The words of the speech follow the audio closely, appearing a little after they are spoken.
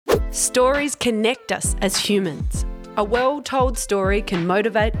Stories connect us as humans. A well-told story can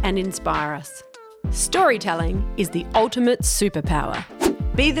motivate and inspire us. Storytelling is the ultimate superpower.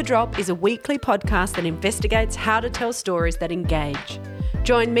 Be the Drop is a weekly podcast that investigates how to tell stories that engage.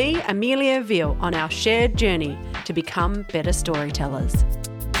 Join me, Amelia Veal, on our shared journey to become better storytellers.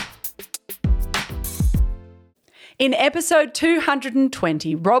 In episode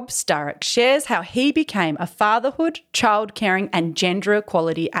 220, Rob Sturrock shares how he became a fatherhood, child caring and gender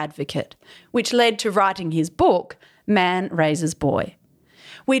equality advocate, which led to writing his book, Man Raises Boy.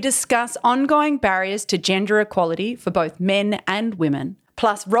 We discuss ongoing barriers to gender equality for both men and women.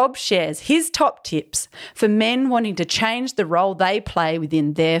 Plus, Rob shares his top tips for men wanting to change the role they play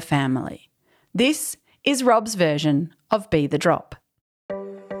within their family. This is Rob's version of Be the Drop.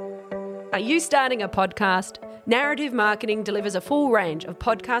 Are you starting a podcast? Narrative Marketing delivers a full range of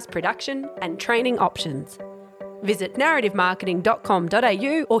podcast production and training options. Visit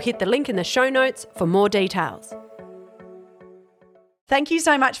narrativemarketing.com.au or hit the link in the show notes for more details. Thank you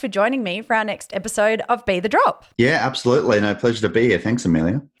so much for joining me for our next episode of Be the Drop. Yeah, absolutely. No, pleasure to be here. Thanks,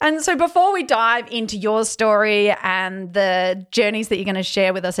 Amelia. And so before we dive into your story and the journeys that you're going to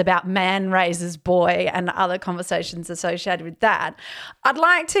share with us about Man Raises Boy and other conversations associated with that, I'd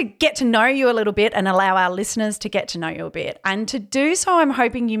like to get to know you a little bit and allow our listeners to get to know you a bit. And to do so, I'm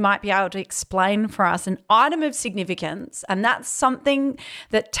hoping you might be able to explain for us an item of significance, and that's something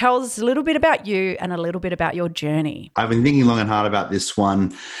that tells us a little bit about you and a little bit about your journey. I've been thinking long and hard about this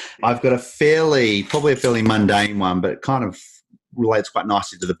one. I've got probably a fairly mundane one, but it kind of relates quite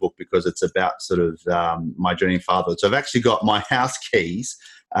nicely to the book because it's about sort of my journey in fatherhood. So I've actually got my house keys.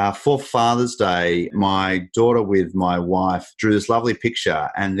 For Father's Day, my daughter with my wife drew this lovely picture,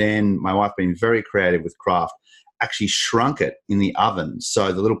 and then my wife, being very creative with craft, actually shrunk it in the oven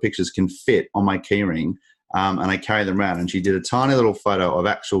so the little pictures can fit on my keyring, and I carry them around. And she did a tiny little photo of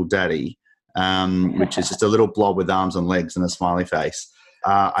actual daddy, which is just a little blob with arms and legs and a smiley face.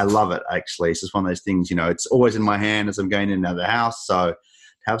 I love it, actually. It's just one of those things, it's always in my hand as I'm going in and out of the house. So to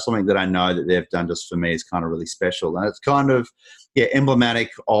have something that I know that they've done just for me is kind of really special. And it's kind of,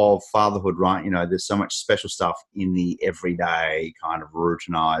 emblematic of fatherhood, right? There's so much special stuff in the everyday kind of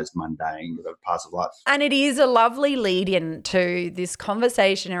routinized, mundane parts of life. And it is a lovely lead-in to this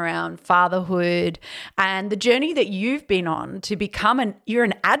conversation around fatherhood and the journey that you've been on to become you're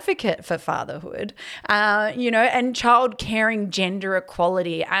an advocate for fatherhood, and child caring, gender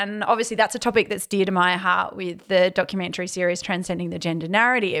equality. And obviously that's a topic that's dear to my heart with the documentary series Transcending the Gender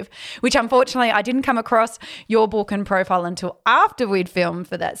Narrative, which unfortunately I didn't come across your book and profile until after we'd filmed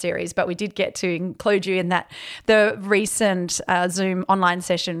for that series, but we did get to include you in the recent Zoom online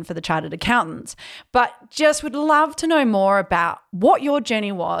session for the Chartered Accountants. But just would love to know more about what your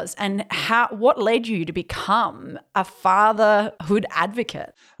journey was and what led you to become a fatherhood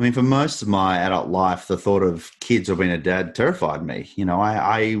advocate. I mean, for most of my adult life, the thought of kids or being a dad terrified me. I'm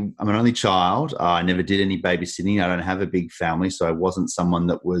an only child. I never did any babysitting. I don't have a big family, so I wasn't someone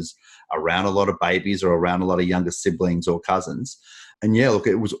that was around a lot of babies or around a lot of younger siblings or cousins. And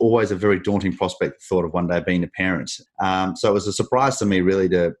it was always a very daunting prospect, the thought of one day being a parent. So it was a surprise to me really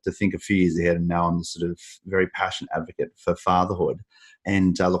to think a few years ahead, and now I'm the sort of very passionate advocate for fatherhood.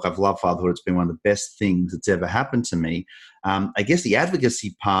 And I've loved fatherhood. It's been one of the best things that's ever happened to me. I guess the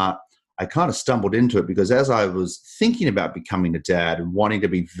advocacy part, I kind of stumbled into it because as I was thinking about becoming a dad and wanting to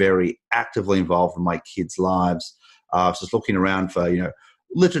be very actively involved in my kids' lives, I was just looking around for,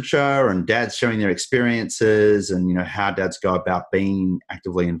 literature and dads sharing their experiences and, how dads go about being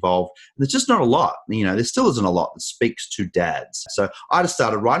actively involved. And there's just not a lot, there still isn't a lot that speaks to dads. So I just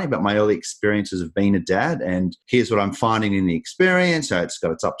started writing about my early experiences of being a dad, and here's what I'm finding in the experience. So it's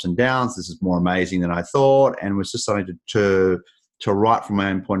got its ups and downs. This is more amazing than I thought, and was just starting to write from my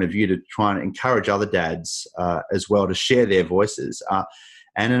own point of view to try and encourage other dads as well to share their voices.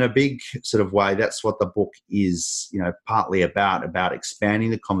 And in a big sort of way, that's what the book is, partly about expanding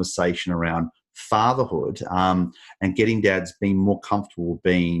the conversation around fatherhood and getting dads being more comfortable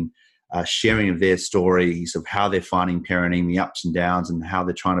being sharing of their stories of how they're finding parenting, the ups and downs, and how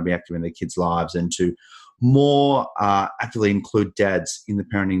they're trying to be active in their kids' lives, and to more actively include dads in the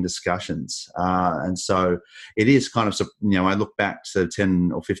parenting discussions. And so it is kind of, I look back to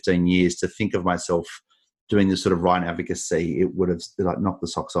 10 or 15 years to think of myself doing this sort of right advocacy. It would have knocked the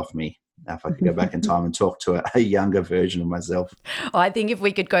socks off me if I could go back in time and talk to a younger version of myself. I think if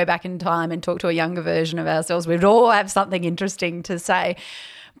we could go back in time and talk to a younger version of ourselves, we'd all have something interesting to say.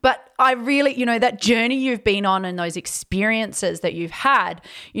 But I really, that journey you've been on and those experiences that you've had,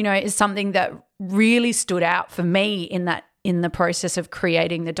 is something that really stood out for me in that in the process of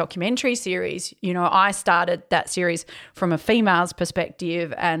creating the documentary series, I started that series from a female's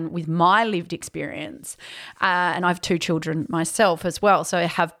perspective and with my lived experience. And I have 2 children myself as well. So I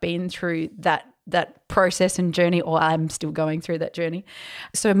have been through that process and journey, or I'm still going through that journey.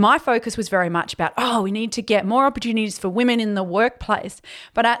 So my focus was very much about, we need to get more opportunities for women in the workplace.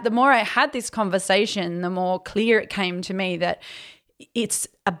 But the more I had this conversation, the more clear it came to me that it's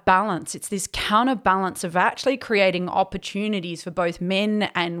a balance. It's this counterbalance of actually creating opportunities for both men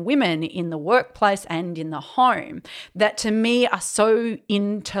and women in the workplace and in the home that to me are so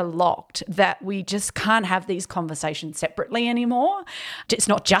interlocked that we just can't have these conversations separately anymore. It's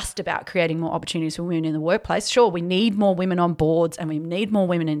not just about creating more opportunities for women in the workplace. Sure, we need more women on boards and we need more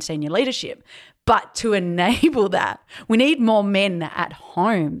women in senior leadership. But to enable that, we need more men at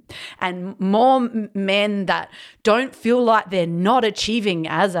home and more men that don't feel like they're not achieving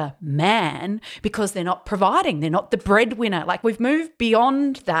as a man because they're not providing. They're not the breadwinner. Like, we've moved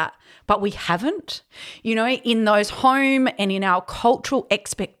beyond that, but we haven't. In those home and in our cultural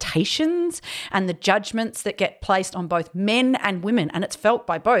expectations and the judgments that get placed on both men and women, and it's felt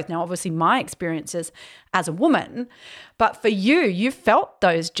by both. Now, obviously, my experiences as a woman, but for you felt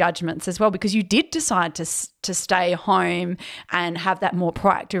those judgments as well because you did decide to stay home and have that more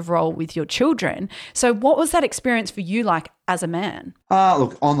proactive role with your children. So what was that experience for you like as a man?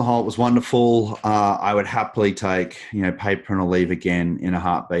 Look, on the whole, it was wonderful. I would happily take, paid parental leave again in a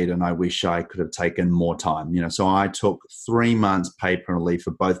heartbeat, and I wish I could have taken more time. So I took 3 months paid parental leave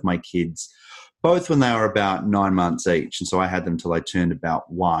for both my kids, both when they were about 9 months each. And so I had them till they turned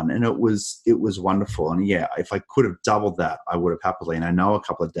about 1. And it was wonderful. And yeah, if I could have doubled that, I would have happily. And I know a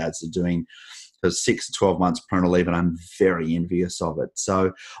couple of dads are doing 6 to 12 months parental leave, and I'm very envious of it.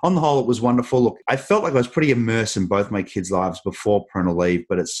 So on the whole, it was wonderful. Look, I felt like I was pretty immersed in both my kids' lives before parental leave,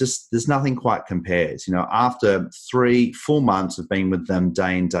 but it's just, there's nothing quite compares. After 3-4 months of being with them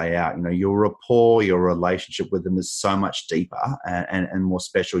day in, day out, your rapport, your relationship with them is so much deeper and more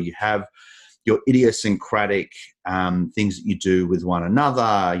special. You have your idiosyncratic things that you do with one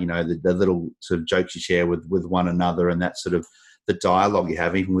another, the little sort of jokes you share with one another, and that sort of the dialogue you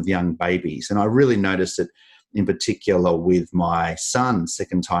have even with young babies. And I really noticed it in particular with my son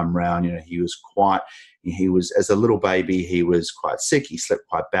second time round. He was as a little baby, he was quite sick, he slept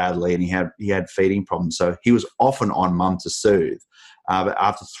quite badly, and he had feeding problems. So he was often on mum to soothe. But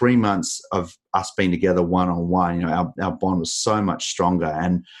after 3 months of us being together one-on-one, our bond was so much stronger.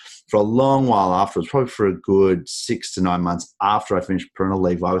 And for a long while afterwards, probably for a good 6 to 9 months after I finished parental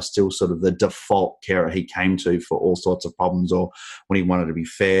leave, I was still sort of the default carer he came to for all sorts of problems, or when he wanted to be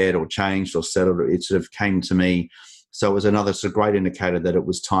fed or changed or settled, it sort of came to me. So it was another sort of great indicator that it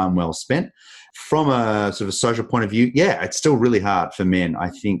was time well spent. From a sort of a social point of view, yeah, it's still really hard for men. I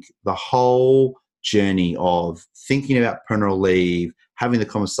think the whole journey of thinking about parental leave, having the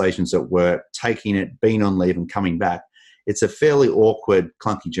conversations at work, taking it, being on leave and coming back, it's a fairly awkward,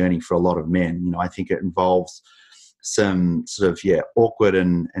 clunky journey for a lot of men. I think it involves some sort of, awkward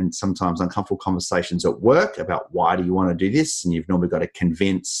and sometimes uncomfortable conversations at work about why do you want to do this? And you've normally got to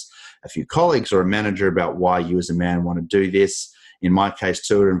convince a few colleagues or a manager about why you as a man want to do this. In my case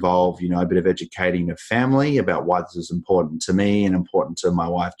too, it involved, a bit of educating a family about why this is important to me and important to my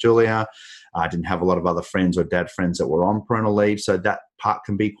wife, Julia. I didn't have a lot of other friends or dad friends that were on parental leave, so that part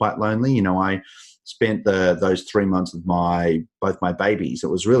can be quite lonely. I spent those 3 months with both my babies. It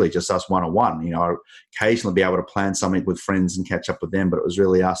was really just us one-on-one. I occasionally be able to plan something with friends and catch up with them, but it was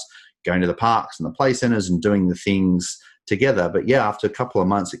really us going to the parks and the play centres and doing the things together. But yeah, after a couple of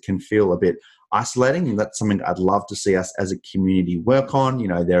months, it can feel a bit isolating, and that's something I'd love to see us as a community work on.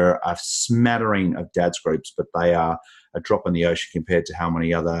 There are a smattering of dads groups, but they are a drop in the ocean compared to how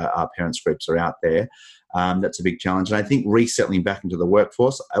many other parents groups are out there. That's a big challenge. And I think resettling back into the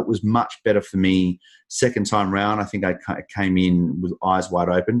workforce, it was much better for me second time round. I think I came in with eyes wide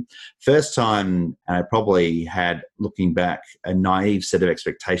open. First time, I probably had, looking back, a naive set of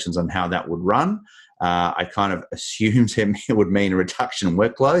expectations on how that would run. I kind of assumed it would mean a reduction in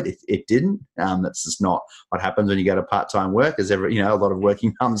workload. It didn't. That's just not what happens when you go to part-time work, as a lot of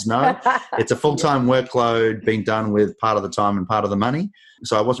working mums know. It's a full-time workload being done with part of the time and part of the money.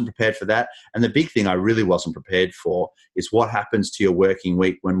 So I wasn't prepared for that. And the big thing I really wasn't prepared for is what happens to your working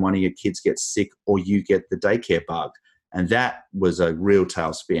week when one of your kids gets sick or you get the daycare bug. And that was a real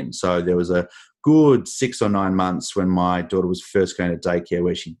tailspin. So there was a good 6 or 9 months when my daughter was first going to daycare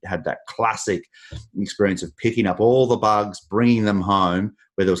where she had that classic experience of picking up all the bugs, bringing them home,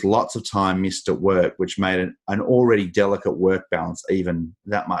 where there was lots of time missed at work, which made an already delicate work balance even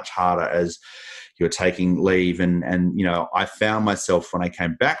that much harder as you're taking leave. And I found myself when I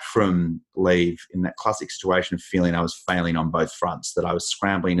came back from leave in that classic situation of feeling I was failing on both fronts, that I was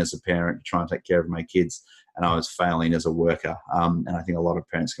scrambling as a parent to try and take care of my kids, and I was failing as a worker. And I think a lot of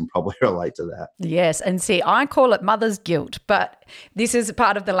parents can probably relate to that. Yes. And see, I call it mother's guilt, but this is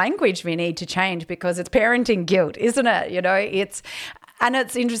part of the language we need to change because it's parenting guilt, isn't it? And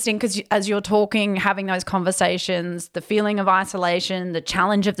it's interesting because as you're talking, having those conversations, the feeling of isolation, the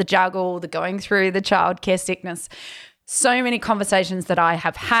challenge of the juggle, the going through the childcare sickness, so many conversations that I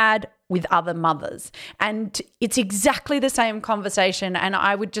have had with other mothers. And it's exactly the same conversation. And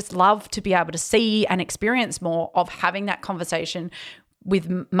I would just love to be able to see and experience more of having that conversation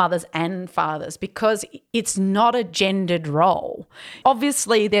with mothers and fathers, because it's not a gendered role.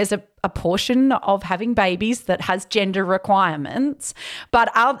 Obviously, there's a portion of having babies that has gender requirements,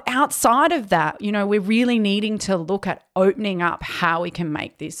 but outside of that, we're really needing to look at opening up how we can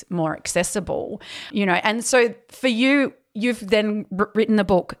make this more accessible, and so for you, you've then written the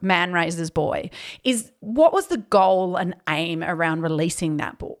book Man Raises Boy. What was the goal and aim around releasing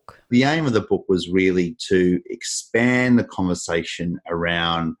that book? The aim of the book was really to expand the conversation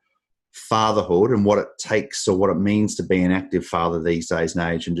around fatherhood and what it takes or what it means to be an active father these days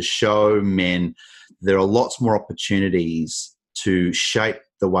and age, and to show men there are lots more opportunities to shape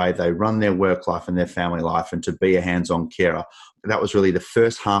the way they run their work life and their family life and to be a hands-on carer. That was really the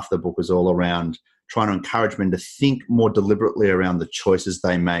first half of the book, was all around trying to encourage men to think more deliberately around the choices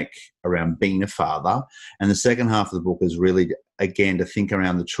they make around being a father. And the second half of the book is really, again, to think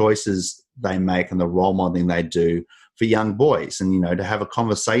around the choices they make and the role modeling they do for young boys, and, to have a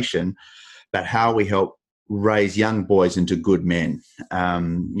conversation about how we help raise young boys into good men.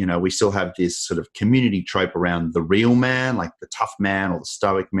 We still have this sort of community trope around the real man, like the tough man or the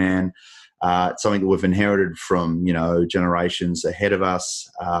stoic man. It's something that we've inherited from, generations ahead of us.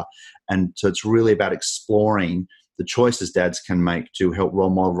 And so it's really about exploring the choices dads can make to help role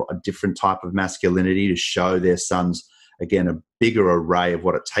model a different type of masculinity, to show their sons, again, a bigger array of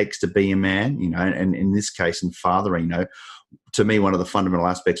what it takes to be a man, and in this case, in fathering, to me, one of the fundamental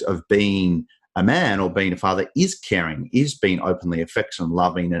aspects of being a man or being a father is caring, is being openly affectionate,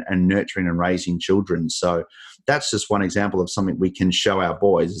 loving and nurturing and raising children. So that's just one example of something we can show our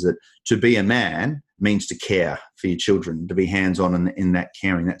boys, is that to be a man means to care for your children, to be hands-on in that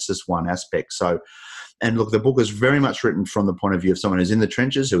caring. That's just one aspect. So, and look, the book is very much written from the point of view of someone who's in the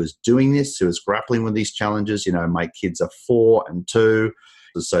trenches, who is doing this, who is grappling with these challenges. My kids are 4 and 2.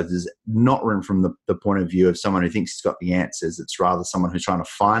 So there's not written from the point of view of someone who thinks he's got the answers. It's rather someone who's trying to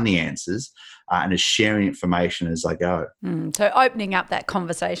find the answers and is sharing information as I go. So opening up that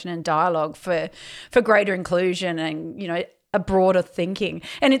conversation and dialogue for greater inclusion and, a broader thinking.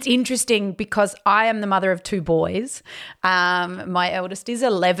 And it's interesting because I am the mother of 2 boys. My eldest is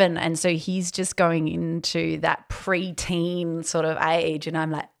 11, and so he's just going into that pre-teen sort of age, and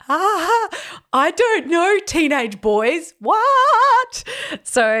I'm like, I don't know teenage boys. What?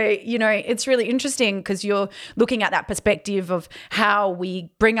 So, it's really interesting because you're looking at that perspective of how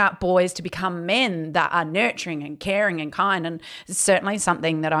we bring up boys to become men that are nurturing and caring and kind. And it's certainly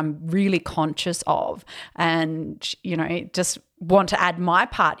something that I'm really conscious of, and, just want to add my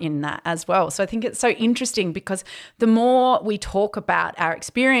part in that as well. So I think it's so interesting because the more we talk about our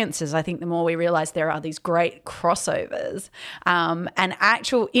experiences, I think the more we realize there are these great crossovers, and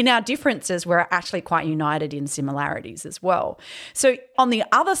in our differences, we're actually quite united in similarities as well. So on the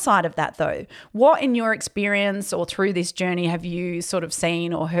other side of that though, what in your experience or through this journey have you sort of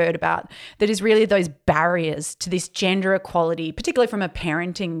seen or heard about that is really those barriers to this gender equality, particularly from a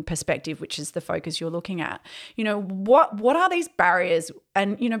parenting perspective, which is the focus you're looking at? What are these barriers?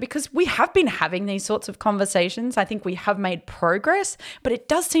 And, because we have been having these sorts of conversations, I think we have made progress, but it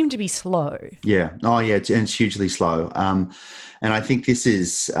does seem to be slow. Yeah. Oh, yeah. It's hugely slow. And I think this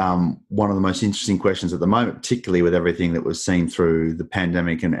is one of the most interesting questions at the moment, particularly with everything that we've seen through the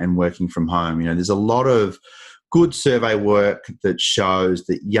pandemic and working from home. There's a lot of good survey work that shows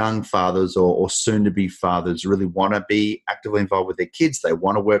that young fathers or soon-to-be fathers really want to be actively involved with their kids. They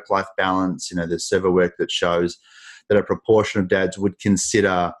want a work-life balance. There's survey work that shows that a proportion of dads would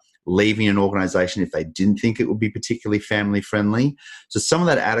consider leaving an organisation if they didn't think it would be particularly family friendly. So some of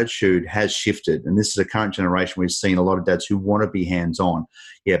that attitude has shifted, and this is a current generation. We've seen a lot of dads who want to be hands-on.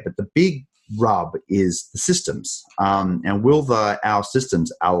 Yeah, but the big rub is the systems. And will our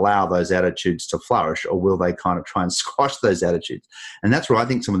systems allow those attitudes to flourish, or will they kind of try and squash those attitudes? And that's where I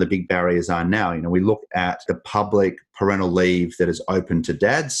think some of the big barriers are now. We look at the public parental leave that is open to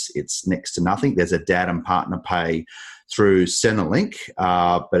dads. It's next to nothing. There's a dad and partner pay through Centrelink,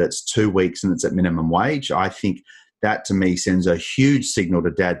 but it's 2 weeks and it's at minimum wage. I think that to me sends a huge signal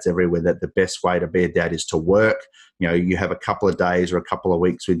to dads everywhere that the best way to be a dad is to work. You have a couple of days or a couple of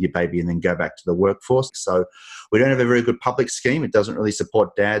weeks with your baby and then go back to the workforce. So we don't have a very good public scheme. It doesn't really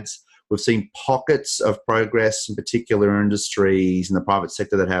support dads. We've seen pockets of progress in particular industries in the private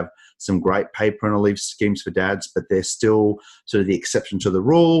sector that have some great paid parental leave schemes for dads, but they're still sort of the exception to the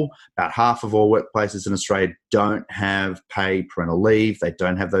rule. About half of all workplaces in Australia don't have paid parental leave. They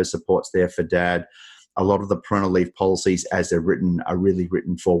don't have those supports there for dad. A lot of the parental leave policies, as they're written, are really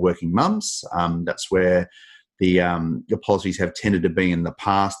written for working mums. That's where the policies have tended to be in the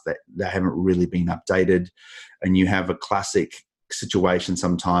past. That they haven't really been updated. And you have a classic situation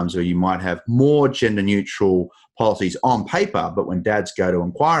sometimes where you might have more gender neutral policies on paper, but when dads go to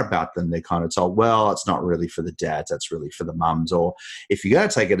inquire about them, they're kind of told, well, it's not really for the dads, that's really for the mums. Or if you're going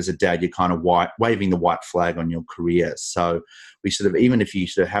to take it as a dad, you're kind of waving the white flag on your career. So we sort of, even if you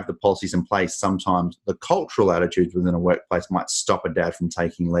sort of have the policies in place, sometimes the cultural attitudes within a workplace might stop a dad from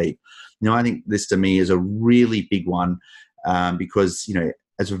taking leave. I think this to me is a really big one because,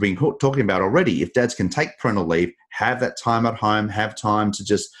 as we've been talking about already, if dads can take parental leave, have that time at home, have time to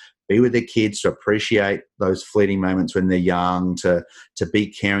just be with their kids, to appreciate those fleeting moments when they're young, to be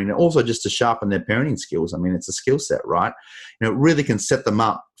caring, and also just to sharpen their parenting skills. I mean, it's a skill set, right? It really can set them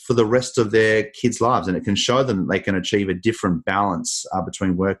up for the rest of their kids' lives, and it can show them that they can achieve a different balance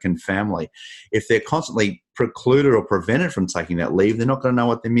between work and family. If they're constantly precluded or prevented from taking that leave, they're not going to know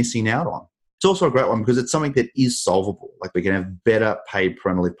what they're missing out on. It's also a great one because it's something that is solvable. Like, we can have better paid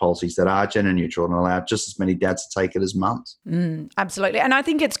parental leave policies that are gender neutral and allow just as many dads to take it as mums. Absolutely. And I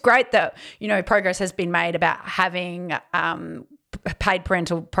think it's great that, progress has been made about having paid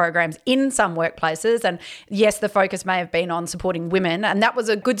parental programs in some workplaces. And yes, the focus may have been on supporting women, and that was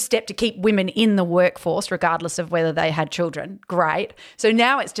a good step to keep women in the workforce regardless of whether they had children. Great. So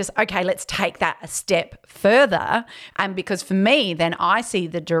now it's just, okay, let's take that a step further. And because for me, then I see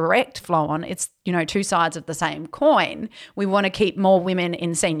the direct flow on, it's, two sides of the same coin. We want to keep more women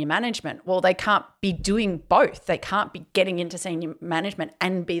in senior management. Well, they can't be doing both. They can't be getting into senior management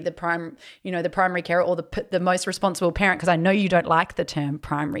and be the primary carer or the most responsible parent, because I know you don't like the term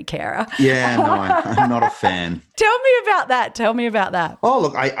primary carer. Yeah, no, I'm not a fan. Tell me about that. Oh,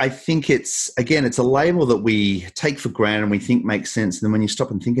 look, I think it's a label that we take for granted and we think makes sense. And then when you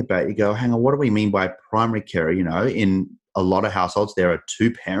stop and think about it, you go, hang on, what do we mean by primary carer? In a lot of households, there are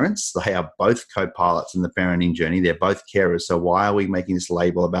two parents. They are both co-pilots in the parenting journey. They're both carers. So why are we making this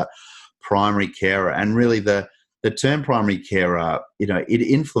label about primary carer? And really the term primary carer, it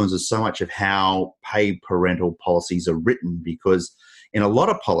influences so much of how paid parental policies are written, because in a lot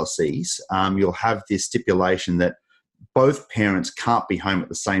of policies, you'll have this stipulation that both parents can't be home at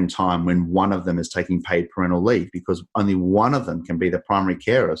the same time when one of them is taking paid parental leave, because only one of them can be the primary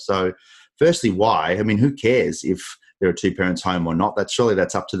carer. So firstly, why? I mean, who cares if there are two parents home or not? Surely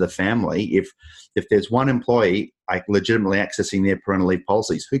that's up to the family. If there's one employee legitimately accessing their parental leave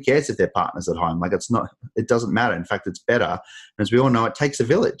policies, who cares if their partner's at home? It doesn't matter. In fact, it's better. And as we all know, it takes a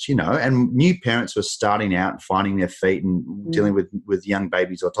village, and new parents who are starting out and finding their feet and dealing with young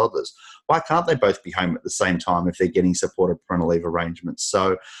babies or toddlers. Why can't they both be home at the same time if they're getting supportive parental leave arrangements?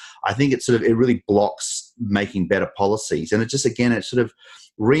 So I think it really blocks making better policies. And it sort of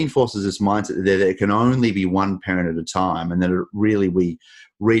reinforces this mindset that it can only be one parent at a time, and that we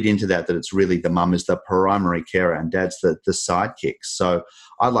read into that it's really the mum is the primary carer and dad's the sidekick. So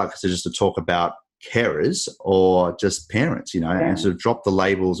I'd like us to talk about carers or just parents, and sort of drop the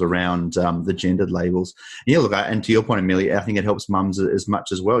labels around the gendered labels. And to your point, Amelia, I think it helps mums as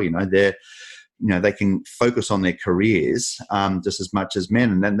much as well. They can focus on their careers just as much as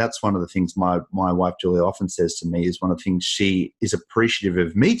men. And then that's one of the things my wife, Julia, often says to me, is one of the things she is appreciative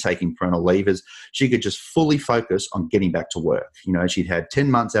of me taking parental leave is she could just fully focus on getting back to work. She'd had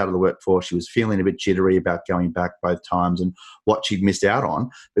 10 months out of the workforce. She was feeling a bit jittery about going back both times and what she'd missed out on.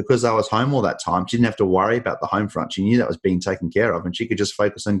 Because I was home all that time, she didn't have to worry about the home front. She knew that was being taken care of, and she could just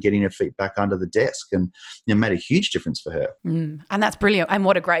focus on getting her feet back under the desk, and it made a huge difference for her. And that's brilliant. And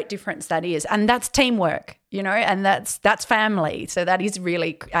what a great difference that is. And that's teamwork, and that's family. So that is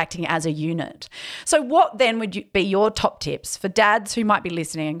really acting as a unit. So what then would be your top tips for dads who might be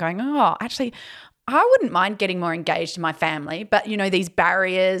listening and going, oh, actually, I wouldn't mind getting more engaged in my family, but, these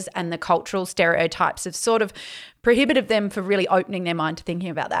barriers and the cultural stereotypes have sort of prohibited them from really opening their mind to thinking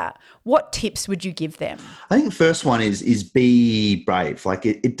about that. What tips would you give them? I think the first one is be brave. Like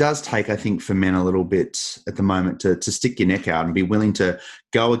it does take, I think, for men a little bit at the moment to stick your neck out and be willing to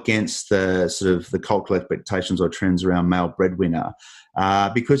go against the sort of the cultural expectations or trends around male breadwinner.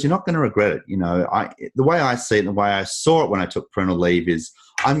 Because you're not going to regret it. The way I see it and the way I saw it when I took parental leave is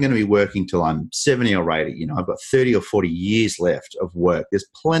I'm going to be working till I'm 70 or 80. I've got 30 or 40 years left of work. There's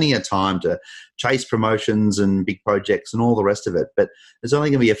plenty of time to chase promotions and big projects and all the rest of it. But there's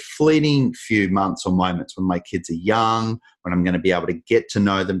only going to be a fleeting few months or moments when my kids are young, when I'm going to be able to get to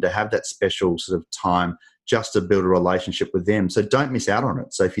know them, to have that special sort of time just to build a relationship with them. So don't miss out on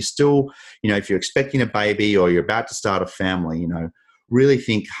it. So if you're still, if you're expecting a baby or you're about to start a family, really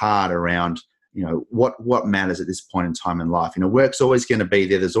think hard around, what matters at this point in time in life. Work's always going to be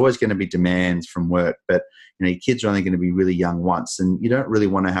there. There's always going to be demands from work, but, your kids are only going to be really young once, and you don't really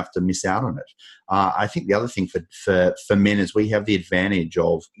want to have to miss out on it. I think the other thing for men is we have the advantage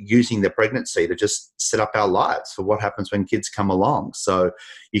of using the pregnancy to just set up our lives for what happens when kids come along. So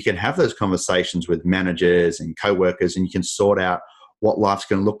you can have those conversations with managers and co-workers, and you can sort out what life's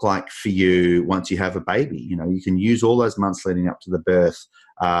going to look like for you once you have a baby. You can use all those months leading up to the birth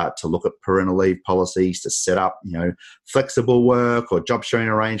to look at parental leave policies, to set up, flexible work or job sharing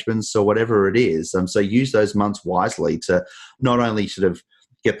arrangements or whatever it is. So use those months wisely to not only sort of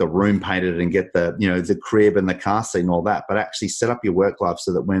get the room painted and get the crib and the car seat and all that, but actually set up your work life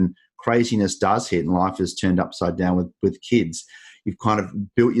so that when craziness does hit and life is turned upside down with kids, you've kind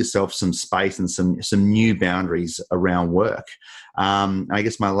of built yourself some space and some new boundaries around work. I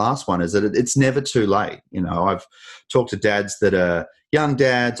guess my last one is that it's never too late. I've talked to dads that are young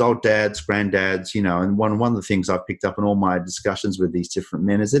dads, old dads, granddads, and one of the things I've picked up in all my discussions with these different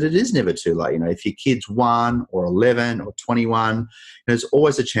men is that it is never too late. If your kid's 1 or 11 or 21, there's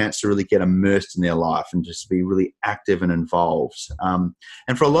always a chance to really get immersed in their life and just be really active and involved. And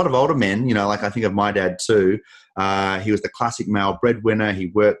for a lot of older men, like I think of my dad too, he was the classic male breadwinner. He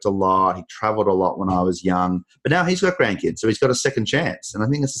worked a lot. He traveled a lot when I was young, but now he's got grandkids, so he's got a second chance. And I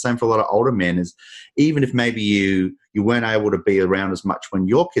think it's the same for a lot of older men, is even if maybe you weren't able to be around as much when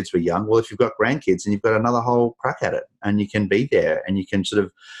your kids were young, well, if you've got grandkids and you've got another whole crack at it, and you can be there and you can sort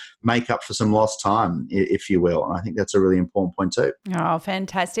of make up for some lost time, if you will. And I think that's a really important point too. Oh,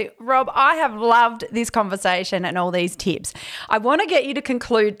 fantastic. Rob, I have loved this conversation and all these tips. I want to get you to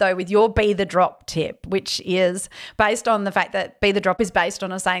conclude, though, with your Be the Drop tip, which is based on the fact that Be the Drop is based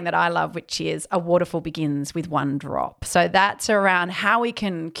on a saying that I love, which is a waterfall begins with one drop. So that's around how we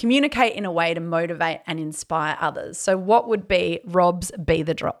can communicate in a way to motivate and inspire others. So what would be Rob's Be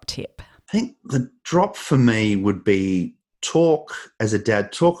the Drop tip? I think the drop for me would be talk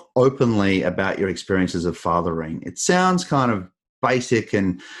openly about your experiences of fathering. It sounds kind of basic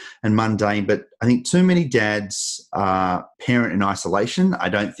and mundane, but I think too many dads parent in isolation. I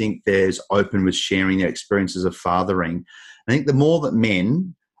don't think there's open with sharing their experiences of fathering. I think the more that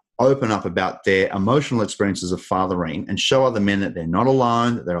men open up about their emotional experiences of fathering and show other men that they're not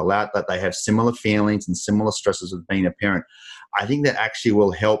alone, that they're allowed, that they have similar feelings and similar stresses with being a parent, I think that actually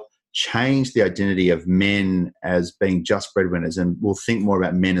will help change the identity of men as being just breadwinners, and we'll think more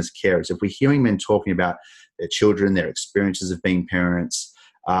about men as carers. If we're hearing men talking about their children, their experiences of being parents,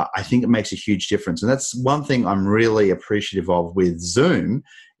 I think it makes a huge difference. And that's one thing I'm really appreciative of with Zoom,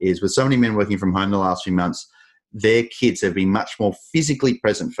 is with so many men working from home the last few months, their kids have been much more physically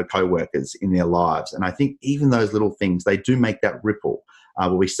present for co-workers in their lives. And I think even those little things, they do make that ripple.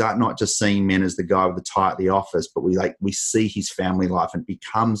 Where we start not just seeing men as the guy with the tie at the office, but we see his family life, and it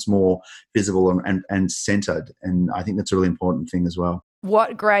becomes more visible and centered. And I think that's a really important thing as well.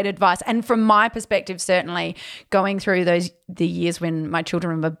 What great advice. And from my perspective, certainly going through the years when my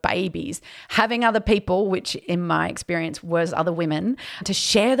children were babies, having other people, which in my experience was other women, to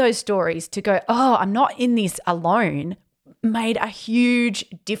share those stories, to go, oh, I'm not in this alone, made a huge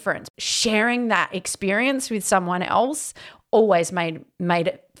difference. Sharing that experience with someone else always made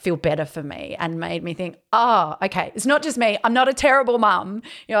it feel better for me, and made me think, oh, okay, it's not just me. I'm not a terrible mum.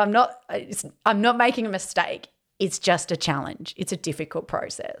 I'm not making a mistake. It's just a challenge. It's a difficult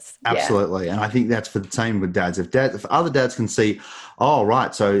process. Absolutely. Yeah. And I think that's for the same with dads. If other dads can see, oh,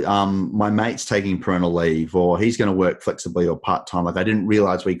 right, so my mate's taking parental leave, or he's going to work flexibly or part-time. Like, I didn't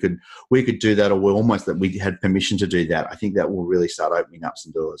realize we could do that, or we're almost that we had permission to do that. I think that will really start opening up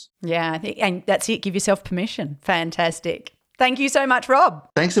some doors. Yeah, I think, and that's it. Give yourself permission. Fantastic. Thank you so much, Rob.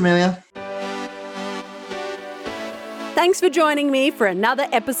 Thanks, Amelia. Thanks for joining me for another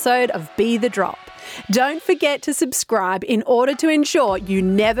episode of Be the Drop. Don't forget to subscribe in order to ensure you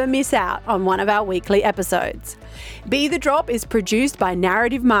never miss out on one of our weekly episodes. Be the Drop is produced by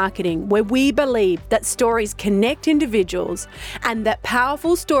Narrative Marketing, where we believe that stories connect individuals and that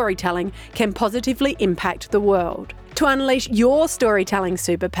powerful storytelling can positively impact the world. To unleash your storytelling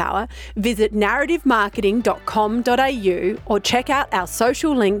superpower, visit narrativemarketing.com.au or check out our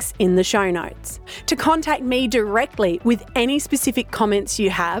social links in the show notes. To contact me directly with any specific comments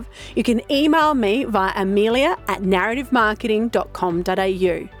you have, you can email me via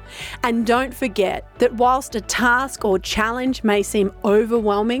amelia@narrativemarketing.com.au. And don't forget that whilst a task or challenge may seem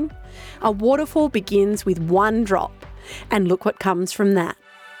overwhelming, a waterfall begins with one drop, and look what comes from that.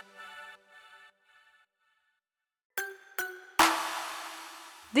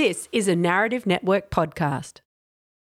 This is a Narrative Network podcast.